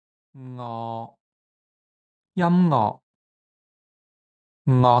樂音樂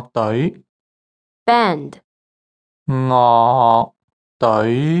樂隊 band, 樂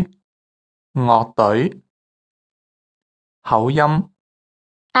隊樂隊口音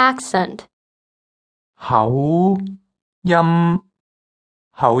accent, 口音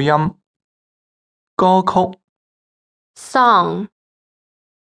口音歌曲 song,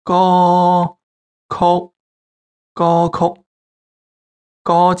 歌曲歌曲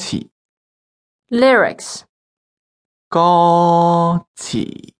歌詞 lyrics, 歌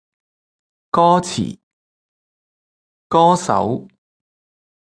詞歌詞歌手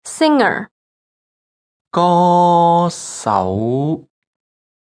singer, 歌手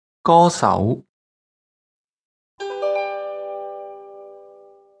歌手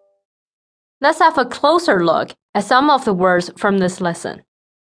Let's have a closer look at some of the words from this lesson.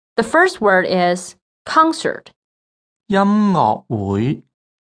 The first word is concert. 音樂會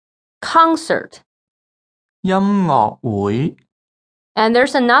Concert. 音樂會 And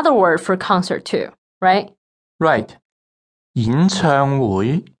there's another word for concert too, right? Right 演唱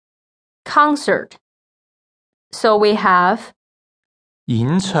會 Concert. So we have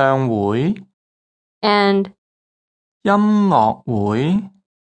演唱會 and 音樂會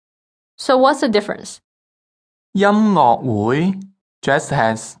so what's the difference? 音樂會 just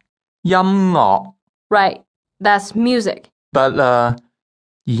has 音樂 Right, that's music. but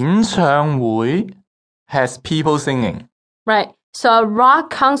演唱會 has people singing. Right, so a rock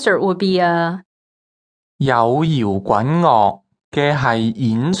concert would be a 有搖滾樂嘅係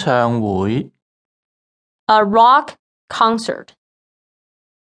演唱會 rock concert.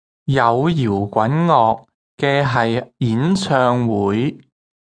 有搖滾樂嘅係演唱會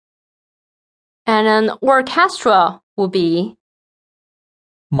And an orchestra would be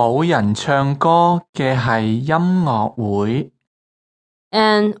冇人唱歌嘅係音樂會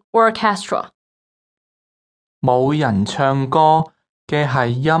an orchestra. 冇人唱歌嘅係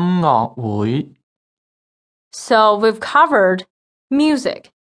音樂會 So we've covered music,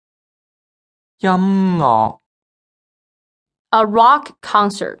 音樂 a rock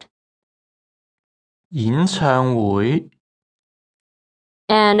concert, 演唱會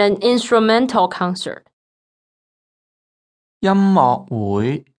and an instrumental concert. 音樂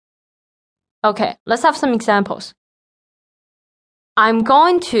會 Okay, let's have some examples. I'm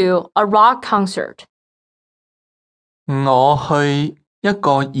going to a rock concert. 我去一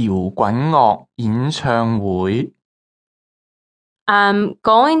個搖滾樂演唱會 I'm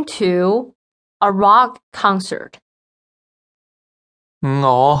going to a rock concert.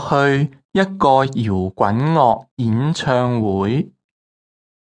 我去一個搖滾樂演唱會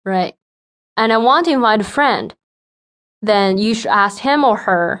Right. And I want to invite a friend. Then you should ask him or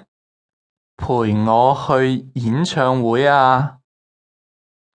her, 陪我去演唱會啊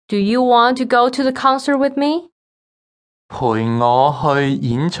do you want to go to the concert with me? 陪我去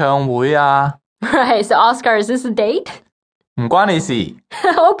演唱會啊 Right, so Oscar, is this a date? 唔關你事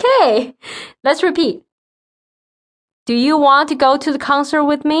Okay, let's repeat. Do you want to go to the concert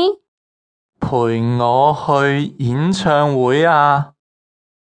with me? 陪我去演唱會啊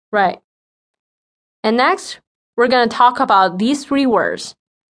Right. And next, we're going to talk about these three words.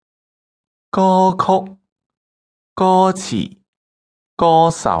 歌曲歌詞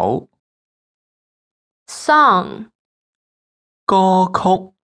歌手 Song, 歌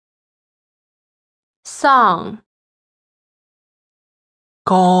曲 song,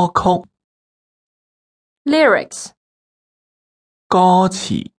 歌曲 lyrics, 歌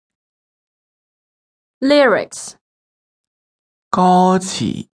詞 lyrics, 歌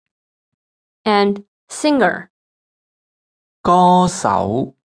詞 and singer, 歌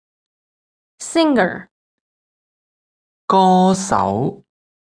手 singer. 歌手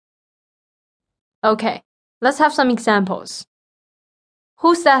Okay, let's have some examples.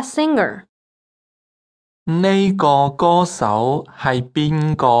 Who's that singer? 呢個歌手係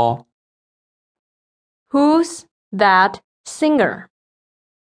邊個 Who's that singer?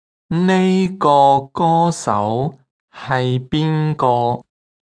 呢個歌手係邊個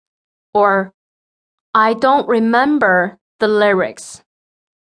Or, I don't remember the lyrics.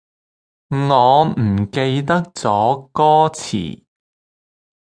 我唔記得咗歌詞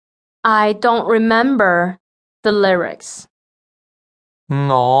I don't remember the lyrics.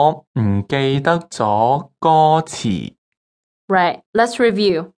 我唔記得咗歌詞 Right, let's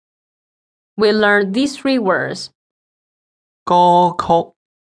review. We learned these three words. 歌曲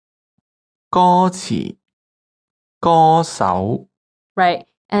歌詞歌手 Right,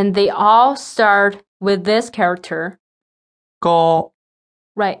 and they all start with this character. 歌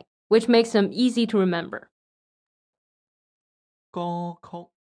Right, which makes them easy to remember. 歌曲